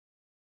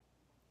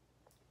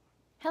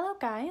Hello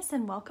guys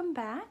and welcome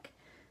back.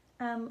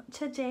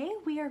 Today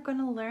we are going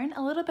to learn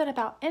a little bit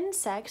about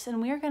insects and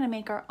we are going to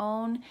make our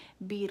own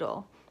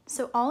beetle.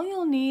 So all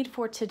you'll need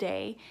for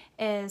today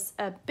is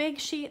a big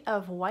sheet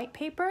of white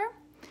paper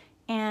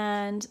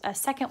and a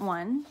second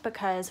one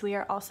because we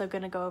are also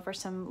going to go over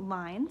some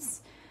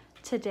lines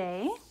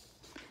today.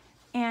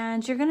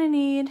 And you're going to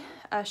need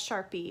a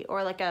Sharpie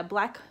or like a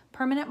black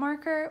permanent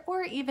marker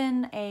or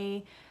even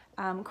a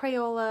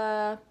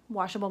Crayola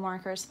washable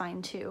marker is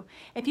fine too.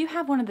 If you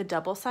have one of the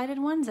double-sided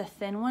ones, a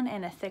thin one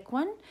and a thick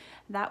one,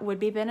 that would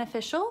be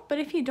beneficial, but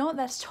if you don't,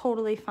 that's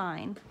totally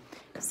fine.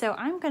 So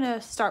I'm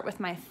gonna start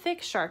with my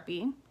thick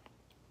Sharpie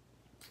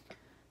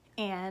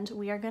and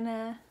we are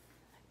gonna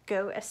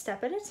go a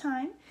step at a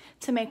time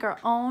to make our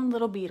own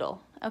little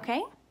beetle,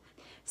 okay?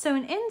 So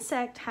an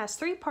insect has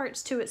three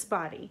parts to its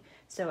body.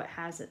 So it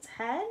has its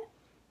head,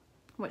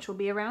 which will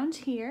be around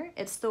here,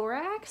 its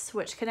thorax,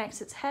 which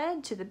connects its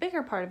head to the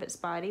bigger part of its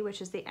body,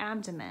 which is the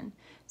abdomen.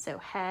 So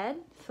head,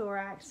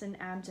 thorax, and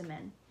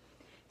abdomen.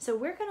 So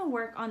we're gonna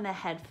work on the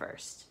head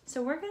first.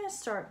 So we're gonna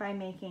start by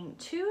making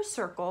two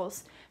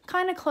circles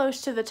kind of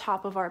close to the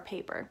top of our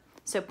paper.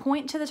 So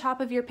point to the top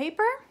of your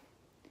paper,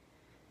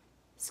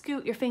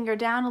 scoot your finger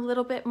down a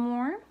little bit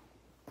more,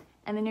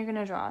 and then you're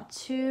gonna draw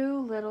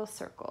two little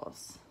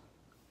circles.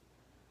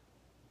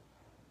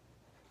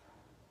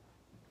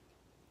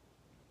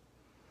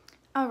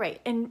 All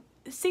right, and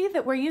see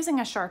that we're using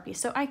a Sharpie,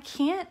 so I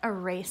can't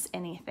erase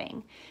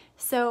anything.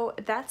 So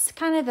that's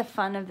kind of the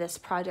fun of this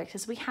project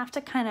is we have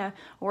to kind of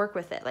work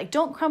with it. Like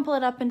don't crumple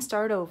it up and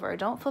start over.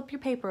 Don't flip your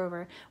paper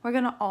over. We're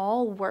gonna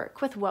all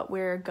work with what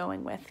we're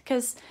going with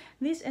because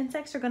these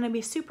insects are gonna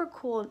be super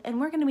cool and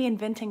we're gonna be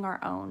inventing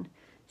our own.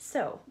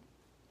 So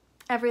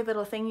every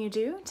little thing you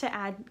do to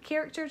add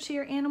character to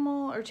your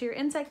animal or to your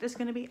insect is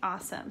gonna be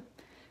awesome.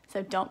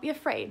 So don't be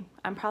afraid.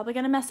 I'm probably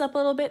gonna mess up a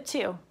little bit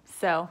too.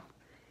 So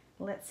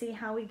let's see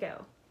how we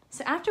go.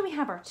 So after we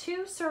have our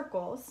two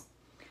circles,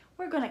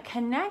 we're going to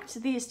connect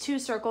these two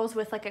circles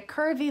with like a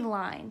curvy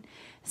line.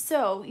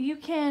 So you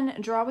can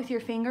draw with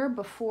your finger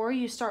before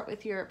you start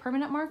with your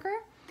permanent marker.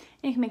 And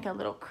you can make a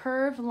little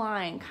curved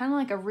line, kind of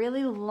like a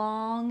really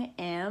long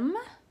M.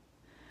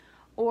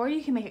 Or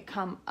you can make it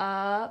come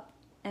up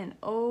and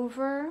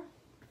over.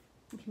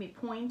 It can be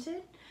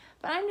pointed.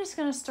 But I'm just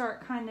going to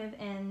start kind of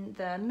in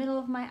the middle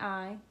of my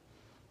eye.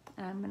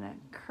 And I'm going to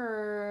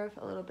curve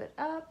a little bit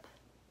up.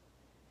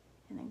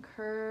 And then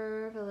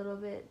curve a little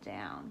bit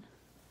down.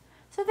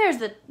 So there's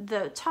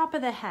the top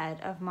of the head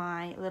of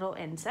my little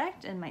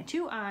insect and my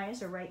two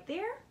eyes are right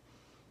there.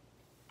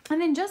 And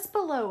then just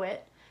below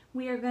it,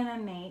 we are gonna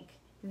make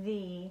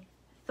the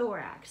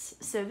thorax.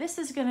 So this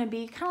is gonna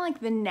be kind of like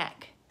the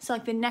neck. So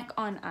like the neck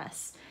on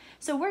us.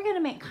 So we're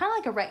gonna make kind of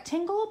like a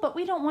rectangle, but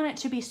we don't want it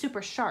to be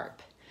super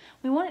sharp.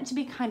 We want it to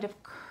be kind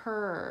of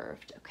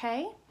curved,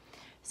 okay?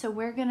 So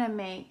we're gonna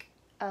make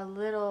a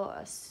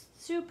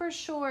super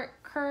short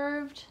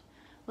curved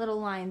little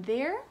line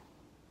there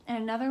and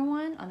another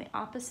one on the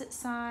opposite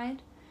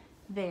side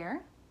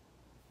there.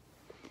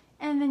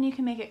 And then you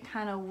can make it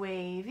kind of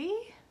wavy,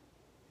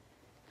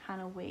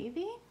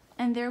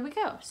 and there we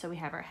go. So we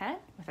have our head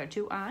with our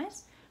two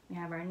eyes, we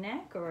have our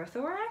neck or our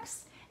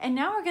thorax, and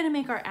now we're gonna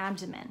make our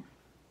abdomen.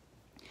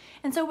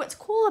 And so what's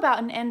cool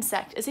about an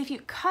insect is if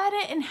you cut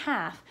it in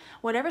half,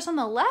 whatever's on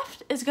the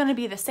left is gonna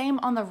be the same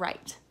on the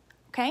right,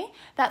 okay?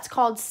 That's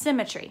called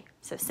symmetry,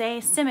 so say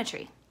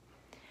symmetry.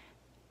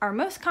 Our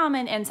most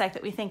common insect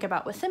that we think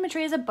about with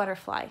symmetry is a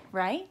butterfly,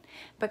 right?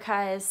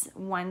 Because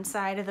one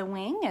side of the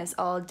wing is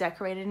all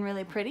decorated and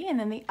really pretty, and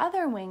then the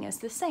other wing is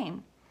the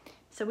same.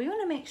 So we want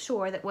to make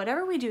sure that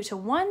whatever we do to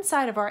one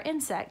side of our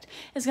insect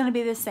is going to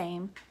be the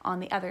same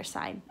on the other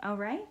side, all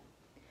right?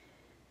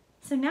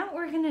 So now what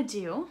we're going to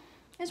do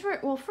is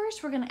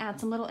first we're going to add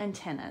some little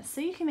antennas.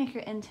 So you can make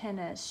your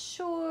antennas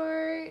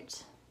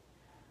short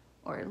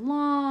or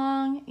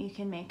long. You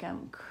can make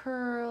them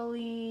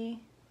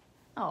curly.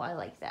 Oh, I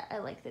like that. I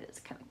like that it's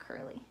kind of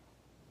curly.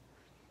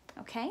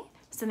 Okay,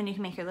 so then you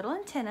can make your little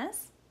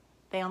antennas.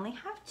 They only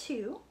have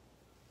two.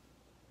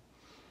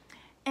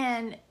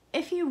 And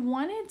if you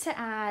wanted to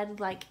add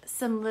like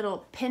some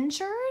little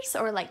pinchers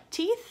or like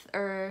teeth,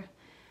 or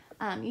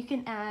you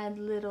can add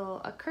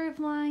a curved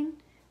line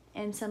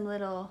and some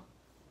little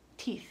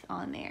teeth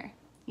on there.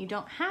 You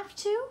don't have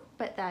to,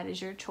 but that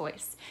is your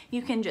choice.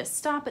 You can just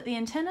stop at the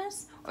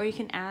antennas or you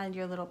can add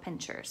your little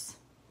pinchers,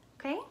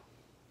 okay?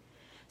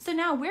 So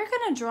now we're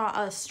gonna draw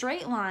a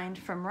straight line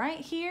from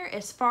right here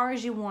as far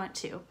as you want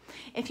to.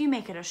 If you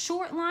make it a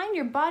short line,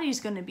 your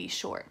body's gonna be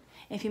short.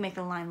 If you make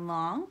the line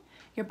long,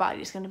 your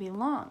body's gonna be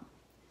long.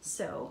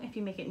 So if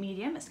you make it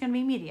medium, it's gonna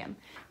be medium.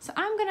 So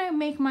I'm gonna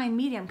make mine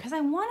medium because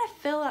I wanna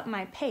fill up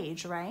my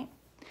page, right?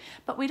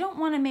 But we don't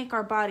wanna make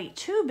our body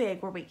too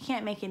big where we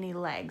can't make any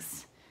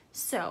legs.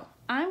 So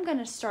I'm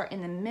gonna start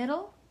in the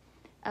middle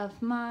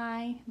of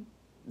my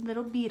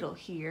little beetle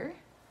here.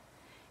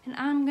 And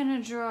I'm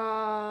gonna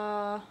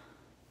draw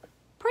a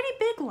pretty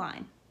big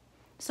line.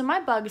 So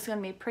my bug is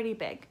gonna be pretty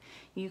big.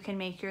 You can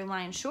make your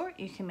line short,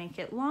 you can make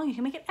it long, you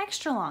can make it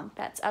extra long.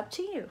 That's up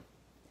to you.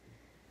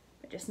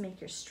 But Just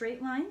make your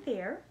straight line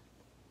there.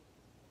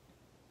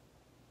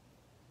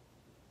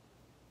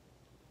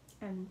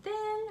 And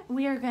then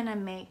we are gonna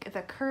make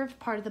the curved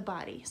part of the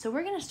body. So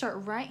we're gonna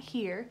start right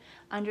here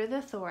under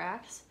the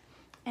thorax,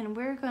 and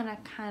we're gonna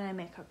kind of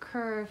make a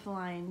curved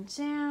line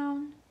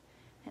down,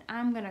 and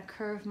I'm gonna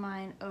curve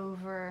mine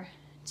over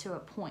to a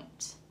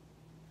point.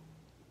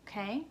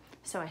 Okay,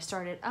 so I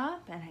started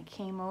up and I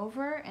came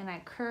over and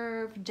I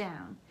curved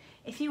down.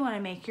 If you wanna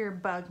make your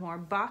bug more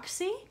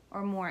boxy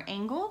or more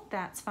angled,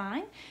 that's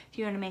fine. If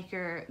you wanna make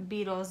your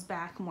beetle's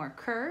back more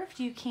curved,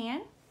 you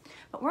can.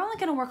 But we're only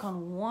gonna work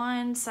on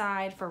one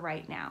side for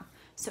right now.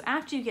 So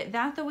after you get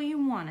that the way you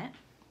want it,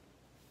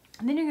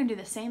 and then you're gonna do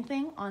the same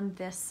thing on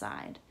this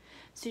side.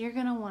 So you're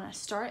gonna wanna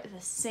start at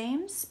the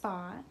same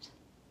spot,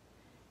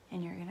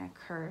 and you're gonna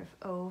curve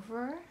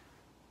over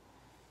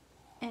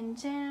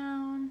and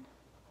down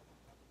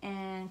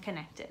and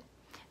connect it.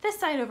 This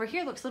side over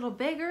here looks a little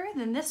bigger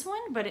than this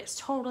one, but it's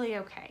totally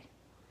okay.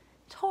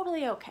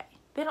 Totally okay.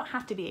 They don't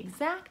have to be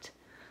exact.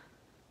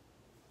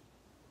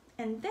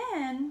 And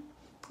then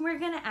we're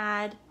gonna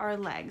add our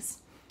legs.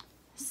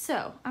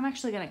 So I'm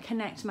actually gonna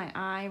connect my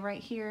eye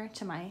right here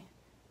to my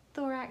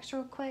thorax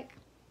real quick.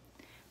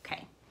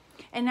 Okay,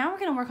 and now we're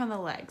gonna work on the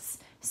legs.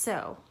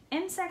 So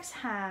insects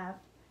have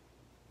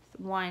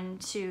 1,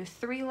 2,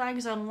 3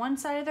 legs on one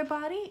side of their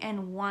body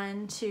and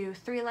 1, 2,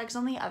 3 legs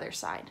on the other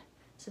side.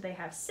 So they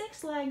have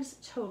 6 legs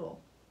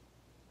total.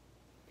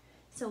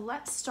 So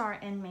let's start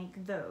and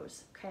make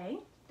those, okay?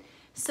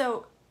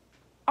 So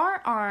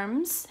our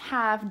arms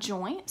have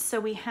joints. So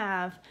we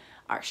have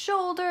our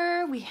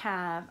shoulder, we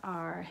have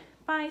our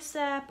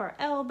bicep, our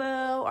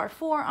elbow, our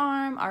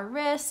forearm, our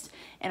wrist,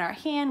 and our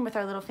hand with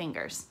our little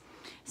fingers.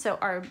 So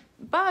our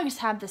bugs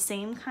have the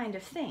same kind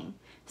of thing.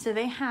 So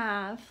they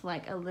have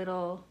like a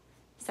little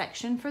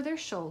section for their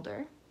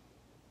shoulder.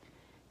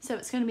 So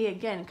it's going to be,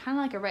 again, kind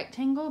of like a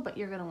rectangle, but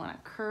you're going to want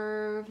to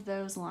curve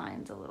those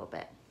lines a little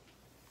bit.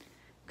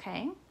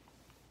 Okay,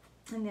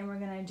 and then we're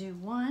going to do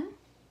one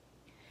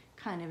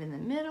kind of in the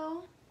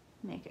middle,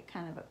 make it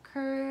kind of a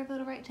curved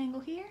little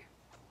rectangle here.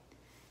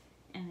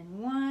 And then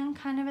one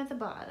kind of at the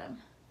bottom.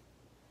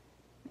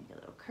 Make a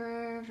little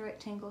curved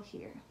rectangle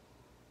here.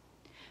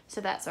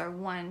 So that's our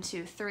 1,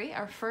 2, 3,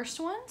 our first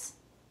ones.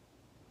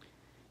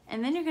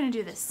 And then you're gonna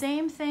do the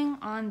same thing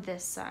on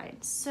this side.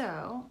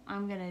 So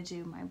I'm gonna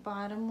do my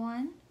bottom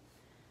one,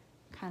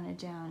 kind of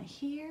down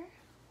here.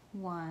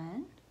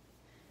 1,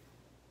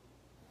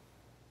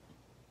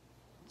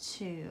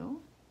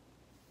 2,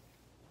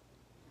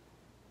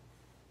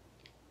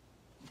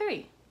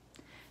 3.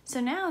 So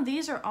now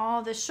these are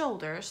all the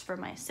shoulders for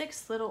my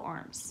 6 little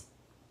arms.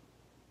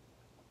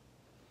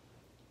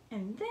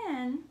 And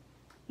then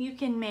you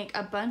can make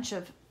a bunch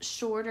of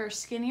shorter,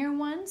 skinnier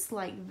ones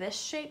like this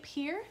shape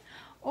here,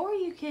 or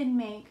you can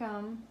make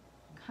them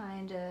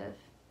kind of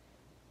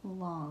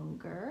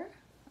longer.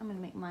 I'm gonna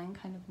make mine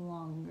kind of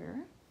longer.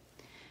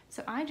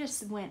 So I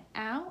just went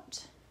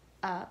out,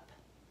 up,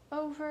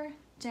 over,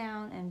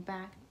 down, and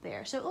back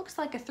there. So it looks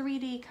like a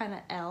 3D kind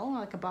of L,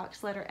 like a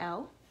box letter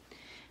L.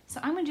 So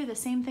I'm gonna do the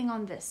same thing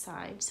on this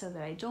side so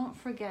that I don't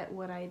forget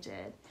what I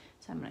did.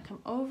 So I'm gonna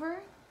come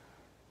over,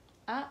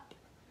 up,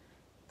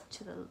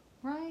 to the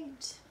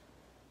right,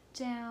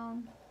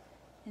 down,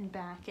 and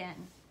back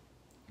in.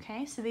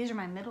 Okay, so these are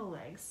my middle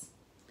legs.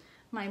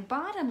 My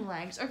bottom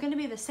legs are gonna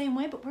be the same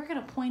way, but we're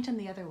gonna point them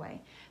the other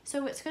way.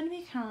 So it's gonna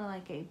be kind of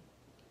like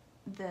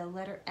the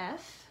letter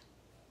F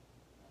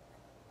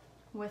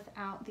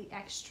without the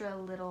extra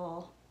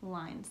little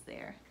lines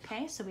there.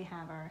 Okay, so we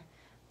have our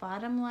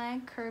bottom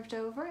leg curved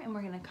over, and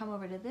we're gonna come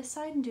over to this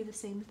side and do the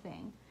same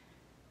thing.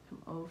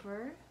 Come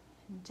over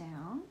and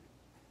down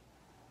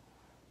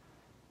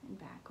and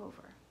back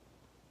over.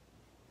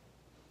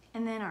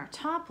 And then our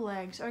top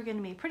legs are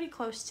gonna be pretty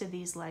close to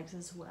these legs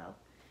as well,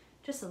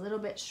 just a little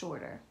bit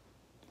shorter.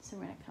 So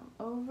we're gonna come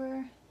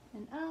over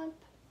and up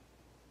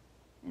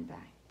and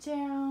back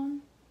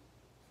down.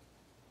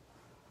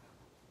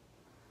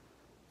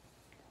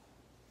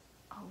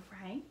 All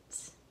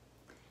right.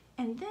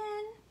 And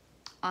then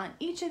on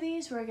each of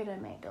these, we're gonna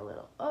make a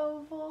little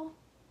oval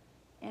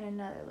and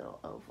another little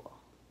oval.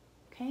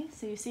 Okay,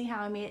 so you see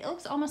how I made it? It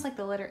looks almost like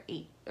the letter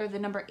 8, or the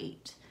number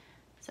 8.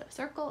 So a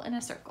circle and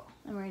a circle.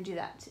 And we're gonna do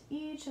that to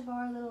each of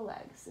our little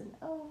legs. An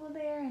oval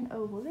there, an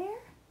oval there,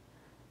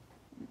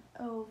 an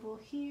oval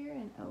here,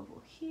 an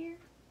oval here,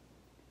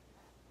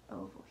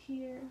 oval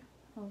here,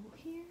 oval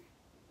here,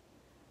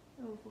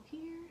 oval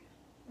here,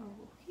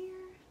 oval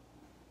here,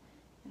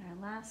 and our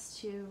last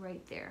 2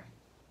 right there.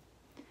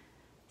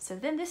 So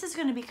then this is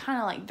gonna be kind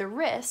of like the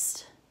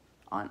wrist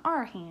on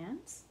our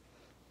hands.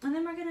 And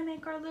then we're gonna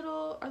make our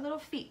little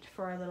feet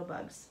for our little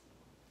bugs.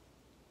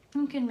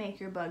 You can make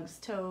your bug's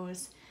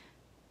toes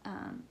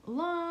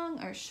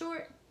long or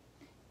short.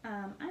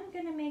 I'm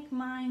gonna make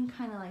mine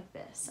kind of like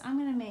this. I'm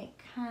gonna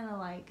make kind of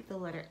like the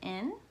letter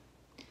N,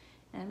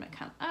 and I'm gonna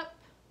come up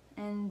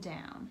and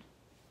down.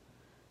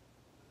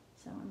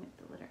 So I'm gonna make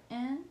the letter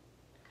N,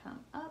 come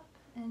up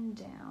and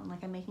down,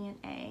 like I'm making an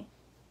A.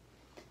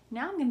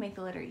 Now I'm gonna make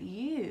the letter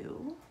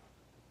U,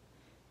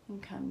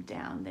 and come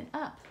down, then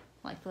up,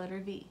 like the letter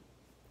V.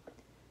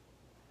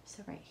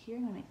 So right here,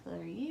 I'm gonna make the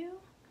letter U,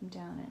 come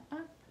down and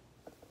up.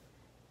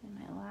 And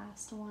my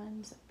last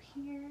one's up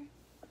here,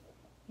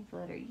 make the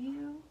letter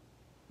U,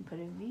 and put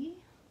a V.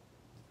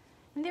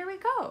 And there we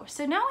go.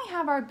 So now we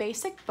have our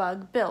basic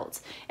bug built.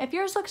 If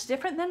yours looks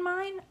different than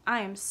mine, I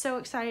am so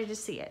excited to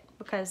see it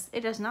because it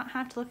does not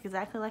have to look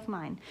exactly like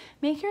mine.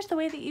 Make yours the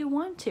way that you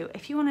want to.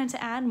 If you wanted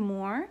to add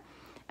more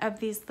of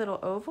these little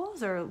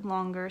ovals or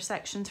longer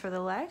sections for the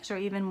legs or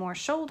even more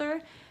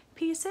shoulder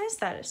pieces,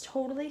 that is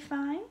totally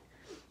fine.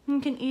 You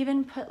can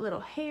even put little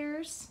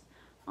hairs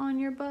on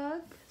your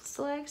bug's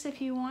legs if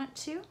you want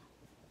to.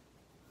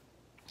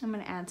 I'm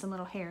going to add some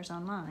little hairs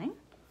on mine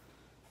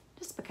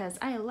just because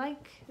I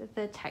like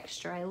the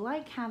texture. I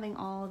like having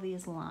all of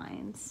these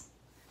lines.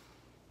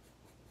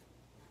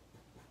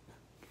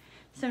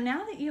 So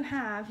now that you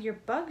have your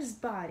bug's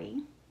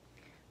body,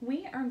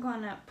 we are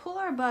going to pull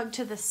our bug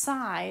to the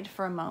side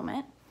for a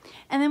moment,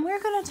 and then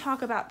we're going to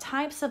talk about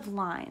types of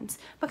lines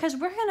because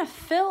we're going to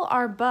fill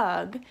our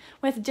bug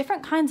with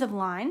different kinds of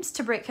lines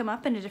to break him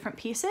up into different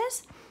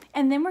pieces.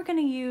 And then we're going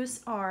to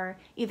use our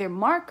either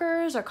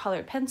markers or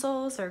colored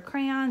pencils or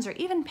crayons or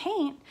even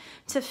paint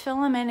to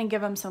fill them in and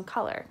give them some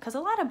color because a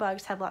lot of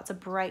bugs have lots of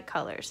bright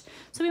colors.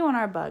 So we want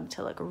our bug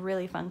to look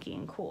really funky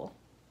and cool.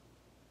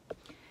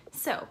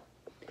 So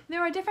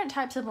there are different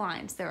types of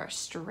lines. There are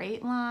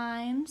straight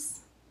lines.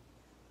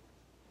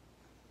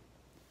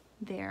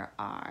 There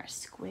are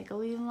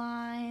squiggly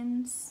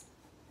lines.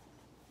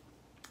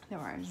 There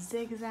are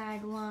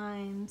zigzag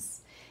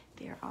lines.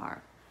 There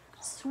are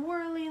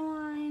swirly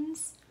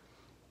lines.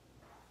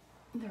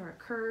 There are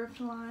curved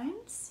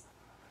lines.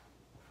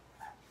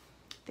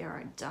 There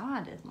are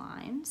dotted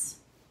lines.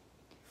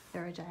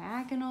 There are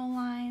diagonal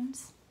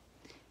lines.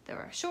 There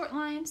are short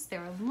lines.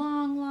 There are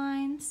long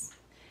lines.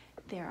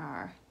 There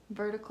are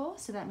vertical,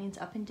 so that means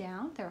up and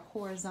down. There are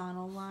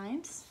horizontal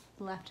lines,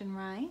 left and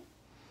right.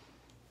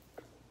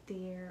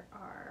 There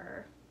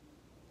are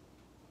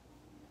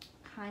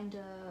kind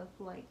of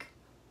like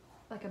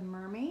a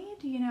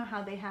mermaid, you know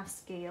how they have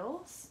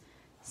scales?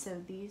 So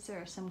these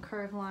are some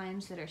curved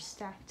lines that are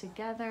stacked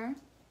together.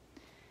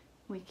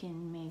 We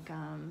can make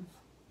them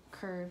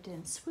curved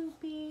and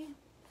swoopy.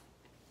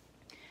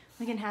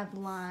 We can have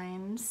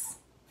lines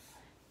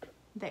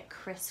that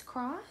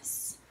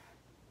crisscross.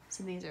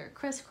 So these are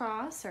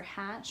crisscross or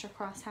hatch or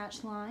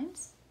crosshatch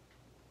lines.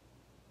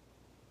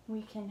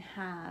 We can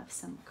have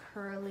some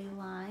curly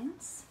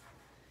lines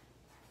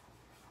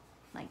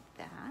like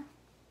that.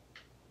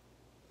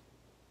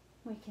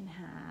 We can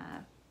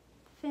have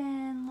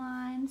thin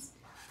lines,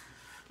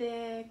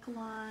 thick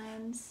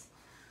lines.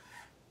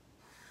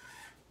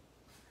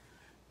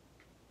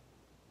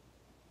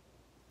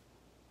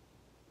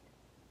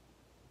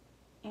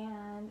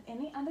 And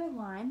any other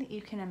line that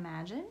you can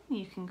imagine,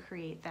 you can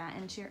create that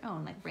into your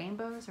own. Like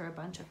rainbows are a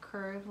bunch of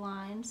curved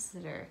lines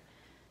that are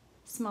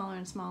smaller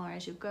and smaller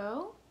as you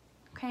go.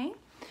 Okay,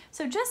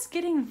 so just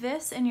getting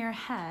this in your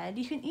head,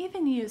 you can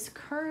even use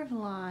curved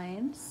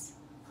lines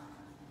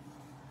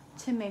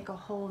to make a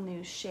whole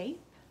new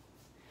shape.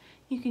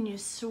 You can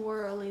use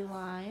swirly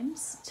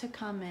lines to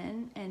come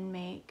in and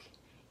make,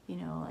 you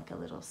know, like a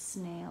little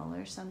snail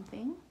or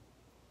something.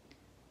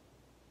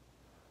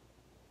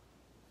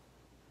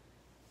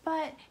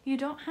 But you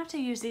don't have to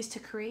use these to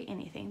create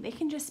anything. They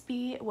can just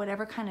be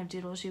whatever kind of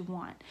doodles you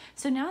want.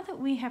 So now that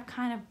we have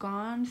kind of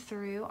gone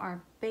through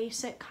our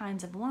basic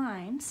kinds of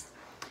lines,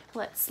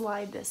 let's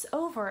slide this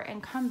over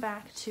and come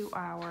back to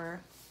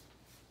our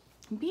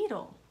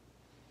beetle.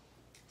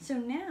 So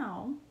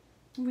now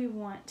we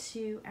want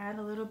to add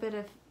a little bit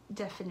of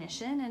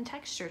definition and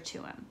texture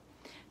to him.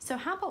 So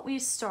how about we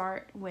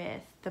start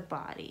with the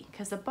body,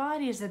 because the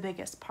body is the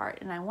biggest part,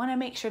 and I want to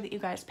make sure that you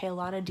guys pay a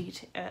lot of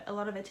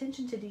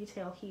attention to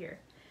detail here.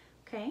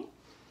 Okay,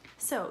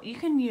 so you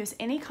can use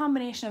any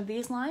combination of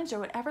these lines or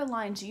whatever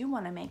lines you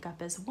want to make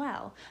up as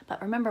well.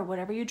 But remember,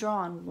 whatever you draw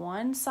on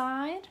one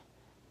side,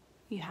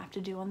 you have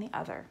to do on the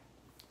other.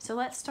 So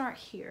let's start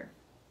here.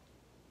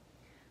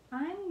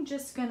 I'm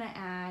just gonna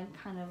add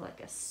kind of like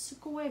a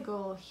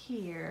squiggle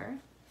here,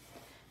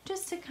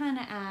 just to kind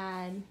of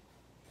add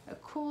a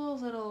cool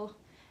little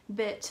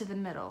bit to the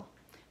middle.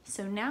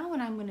 So now what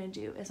I'm gonna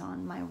do is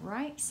on my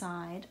right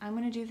side, I'm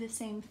gonna do the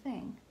same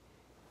thing.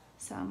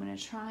 So I'm gonna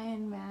try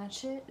and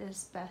match it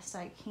as best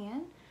I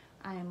can.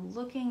 I'm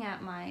looking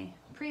at my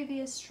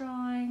previous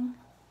drawing.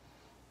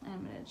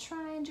 I'm gonna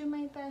try and do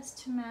my best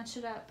to match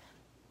it up.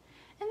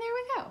 And there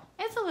we go.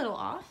 It's a little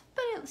off,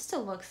 but it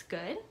still looks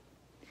good.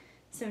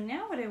 So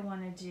now what I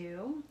want to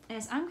do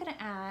is I'm going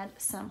to add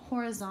some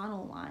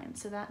horizontal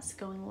lines. So that's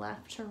going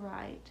left to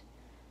right.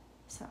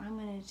 So I'm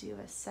going to do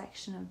a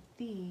section of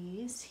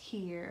these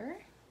here.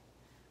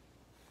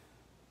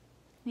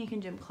 You can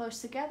do them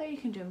close together, you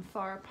can do them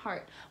far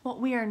apart. What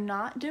we are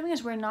not doing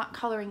is we're not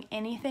coloring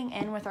anything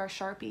in with our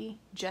Sharpie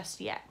just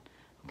yet,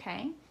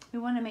 okay? We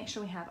want to make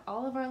sure we have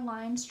all of our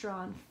lines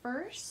drawn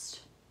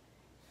first,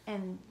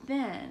 and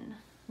then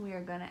we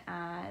are going to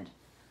add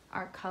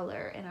our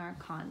color and our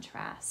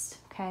contrast,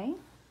 okay?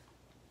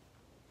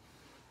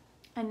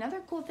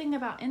 Another cool thing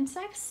about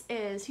insects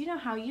is, you know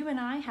how you and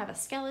I have a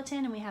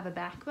skeleton and we have a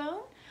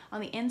backbone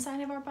on the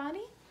inside of our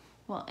body?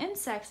 Well,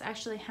 insects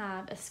actually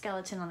have a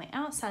skeleton on the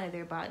outside of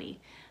their body.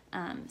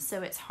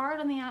 So it's hard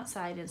on the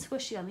outside and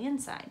squishy on the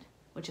inside,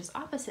 which is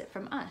opposite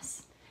from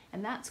us.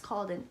 And that's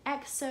called an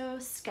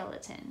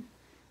exoskeleton.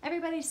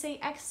 Everybody say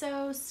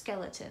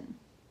exoskeleton.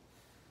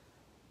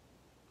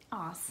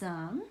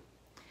 Awesome.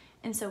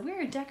 And so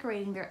we're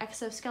decorating their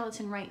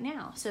exoskeleton right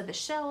now. So the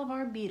shell of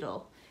our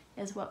beetle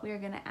is what we're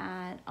going to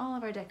add all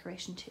of our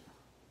decoration to.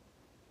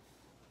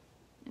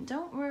 And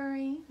don't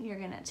worry, you're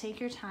going to take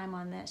your time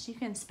on this. You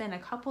can spend a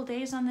couple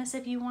days on this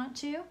if you want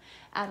to,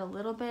 add a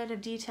little bit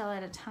of detail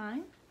at a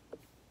time.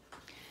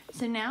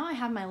 So now I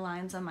have my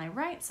lines on my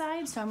right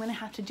side, so I'm going to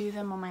have to do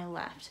them on my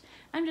left.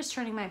 I'm just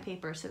turning my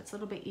paper so it's a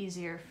little bit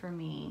easier for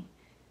me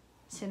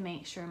to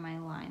make sure my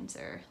lines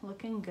are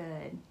looking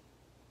good.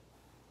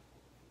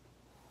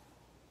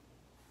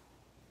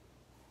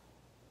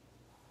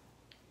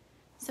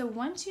 So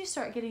once you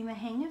start getting the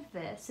hang of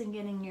this and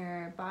getting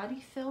your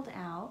body filled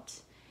out,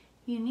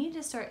 you need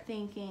to start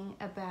thinking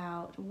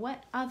about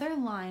what other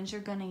lines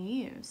you're going to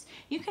use.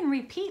 You can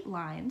repeat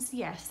lines,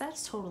 yes,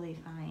 that's totally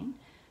fine,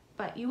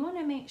 but you want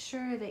to make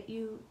sure that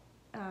you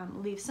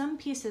leave some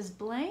pieces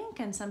blank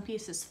and some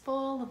pieces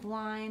full of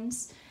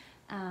lines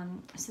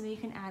so that you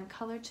can add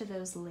color to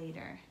those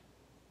later.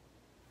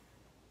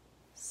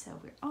 So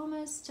we're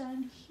almost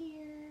done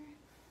here.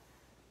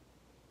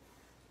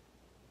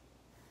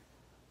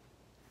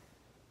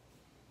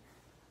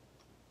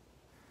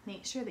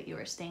 Make sure that you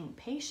are staying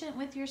patient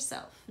with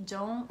yourself.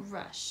 Don't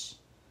rush,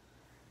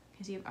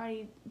 because you've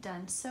already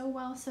done so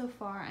well so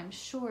far. I'm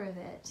sure of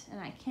it, and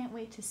I can't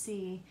wait to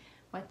see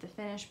what the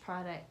finished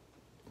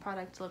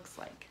product looks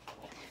like.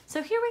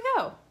 So here we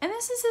go. And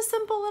this is a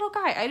simple little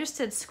guy. I just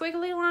did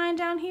squiggly line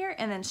down here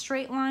and then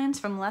straight lines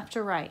from left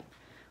to right.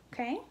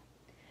 Okay?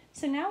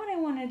 So now what I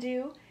want to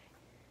do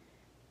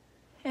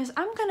is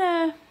I'm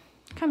gonna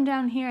come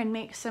down here and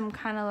make some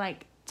kind of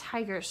like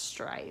tiger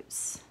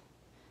stripes.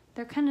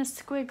 They're kind of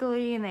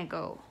squiggly and they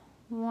go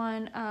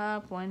one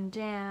up, one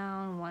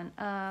down, one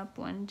up,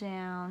 one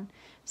down.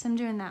 So I'm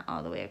doing that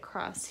all the way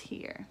across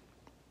here.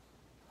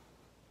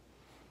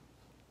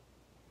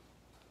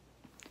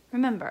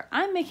 Remember,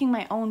 I'm making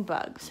my own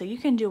bug, so you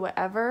can do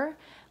whatever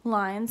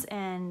lines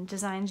and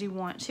designs you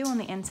want to on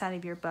the inside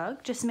of your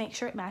bug. Just make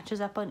sure it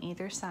matches up on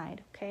either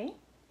side, okay?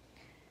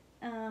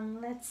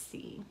 Let's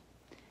see.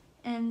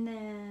 And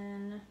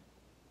then,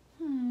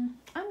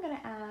 I'm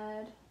gonna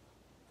add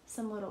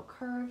some little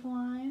curved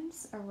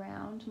lines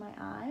around my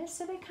eyes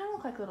so they kind of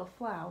look like little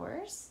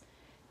flowers,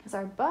 because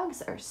our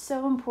bugs are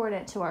so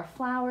important to our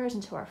flowers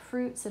and to our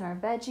fruits and our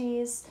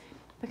veggies,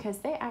 because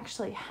they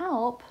actually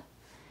help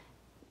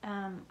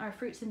our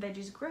fruits and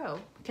veggies grow,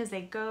 because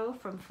they go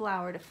from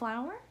flower to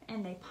flower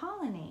and they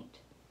pollinate.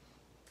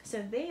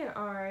 So they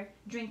are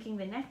drinking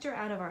the nectar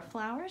out of our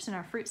flowers and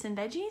our fruits and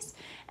veggies,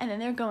 and then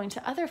they're going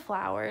to other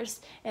flowers,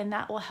 and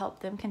that will help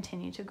them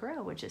continue to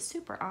grow, which is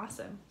super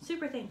awesome.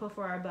 Super thankful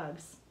for our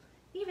bugs,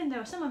 even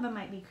though some of them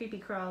might be creepy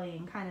crawly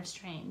and kind of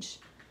strange.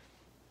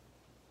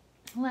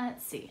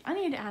 Let's see, I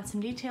need to add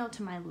some detail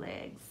to my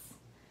legs.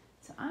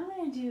 So I'm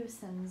going to do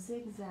some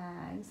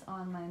zigzags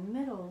on my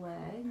middle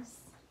legs.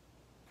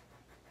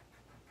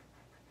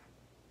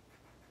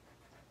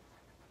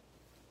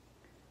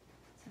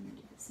 So I'm going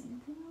to do the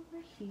same thing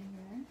over here.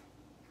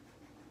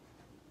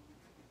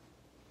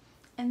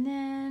 And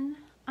then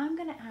I'm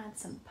going to add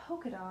some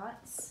polka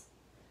dots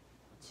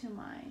to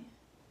my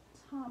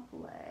top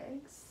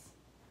legs.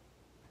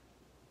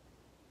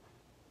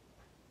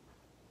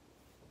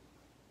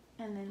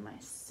 And then my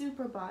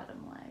super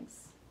bottom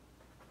legs.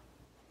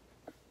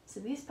 So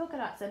these polka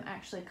dots I'm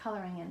actually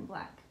coloring in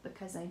black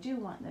because I do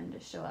want them to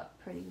show up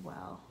pretty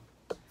well.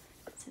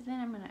 So then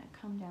I'm going to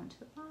come down to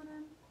the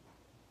bottom.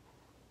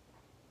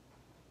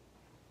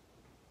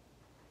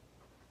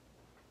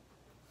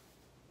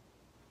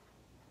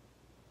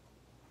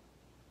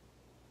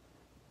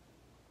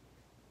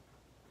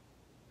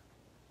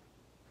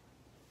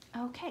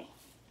 Okay.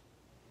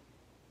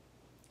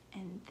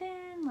 And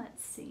then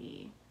let's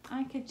see,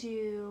 I could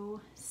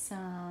do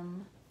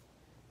some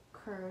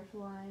curved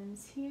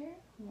lines here.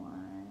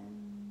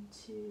 1,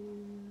 2,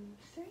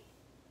 3.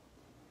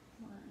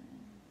 1,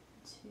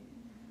 2,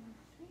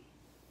 3.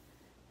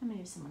 I'm going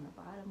to do some on the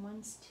bottom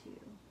ones too.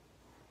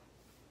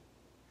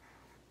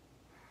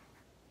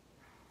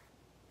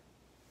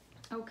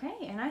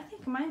 Okay, and I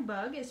think my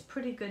bug is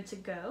pretty good to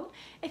go.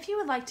 If you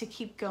would like to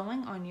keep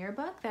going on your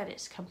bug, that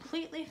is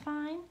completely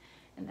fine,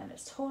 and that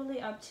is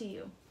totally up to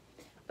you.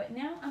 But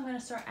now I'm going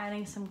to start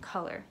adding some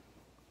color,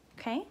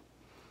 okay?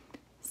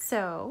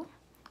 So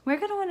we're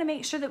going to want to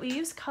make sure that we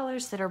use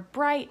colors that are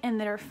bright and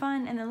that are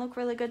fun and that look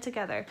really good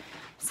together.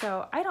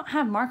 So I don't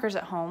have markers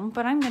at home,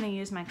 but I'm going to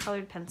use my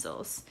colored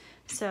pencils.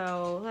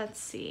 So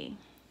let's see.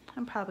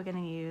 I'm probably going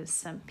to use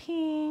some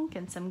pink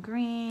and some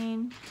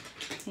green,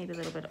 maybe a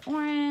little bit of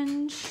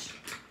orange,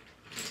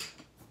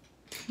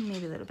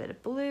 maybe a little bit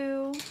of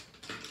blue.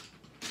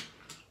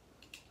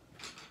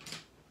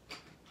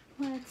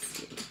 Let's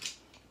see.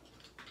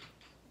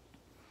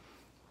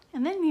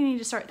 And then you need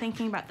to start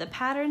thinking about the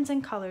patterns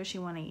and colors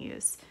you want to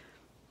use.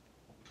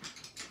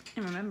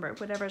 And remember,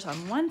 whatever's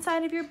on one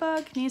side of your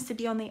bug needs to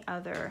be on the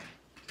other.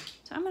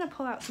 So I'm going to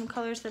pull out some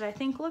colors that I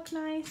think look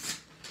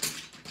nice.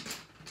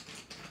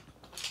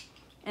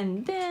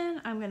 And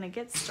then I'm going to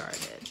get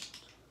started.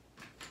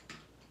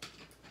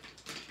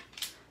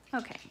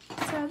 Okay,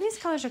 so these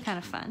colors are kind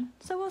of fun.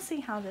 So we'll see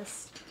how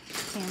this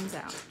pans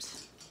out.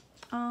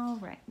 All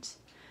right.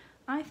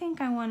 I think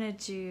I want to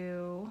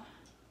do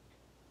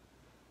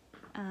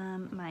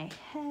my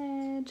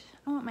head.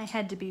 I want my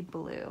head to be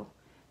blue.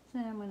 So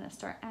then I'm going to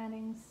start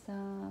adding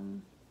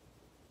some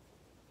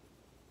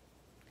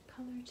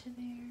color to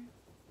there.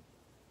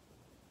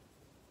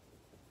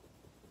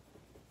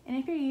 And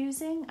if you're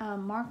using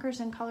markers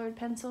and colored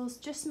pencils,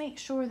 just make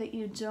sure that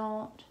you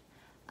don't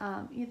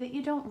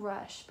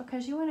rush,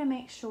 because you want to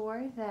make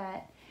sure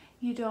that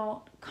you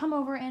don't come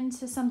over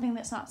into something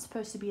that's not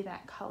supposed to be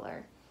that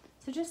color.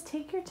 So just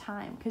take your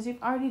time, because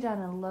you've already done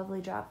a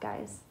lovely job,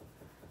 guys.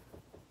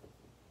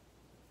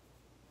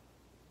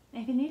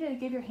 And if you need to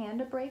give your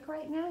hand a break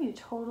right now, you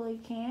totally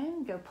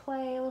can. Go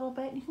play a little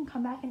bit. You can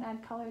come back and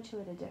add color to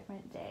it a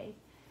different day.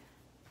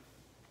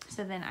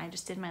 So then I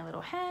just did my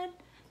little head,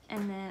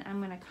 and then I'm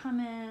going to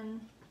come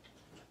in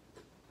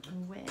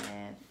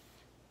with,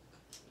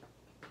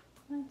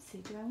 let's see,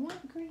 do I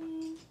want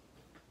green?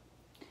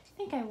 I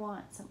think I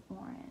want some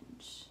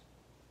orange.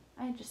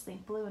 I just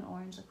think blue and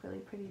orange look really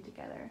pretty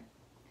together.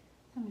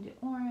 So I'm going to do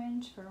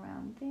orange for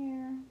around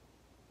there.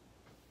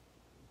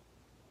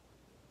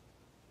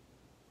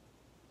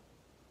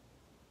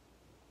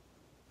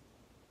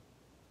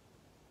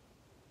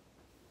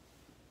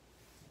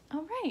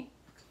 All right.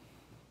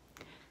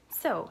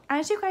 So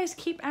as you guys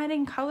keep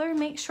adding color,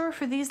 make sure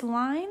for these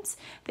lines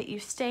that you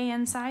stay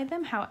inside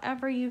them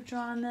however you've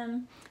drawn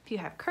them. If you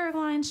have curved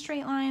lines,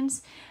 straight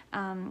lines,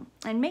 and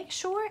make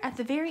sure at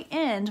the very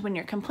end when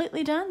you're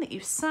completely done that you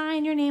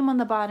sign your name on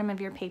the bottom of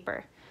your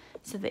paper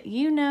so that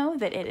you know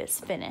that it is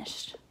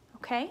finished,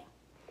 okay?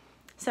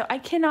 So I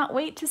cannot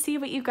wait to see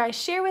what you guys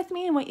share with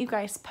me and what you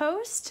guys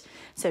post.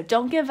 So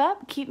don't give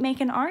up, keep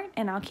making art,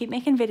 and I'll keep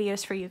making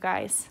videos for you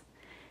guys.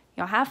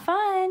 Y'all have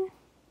fun.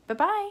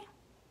 Bye-bye.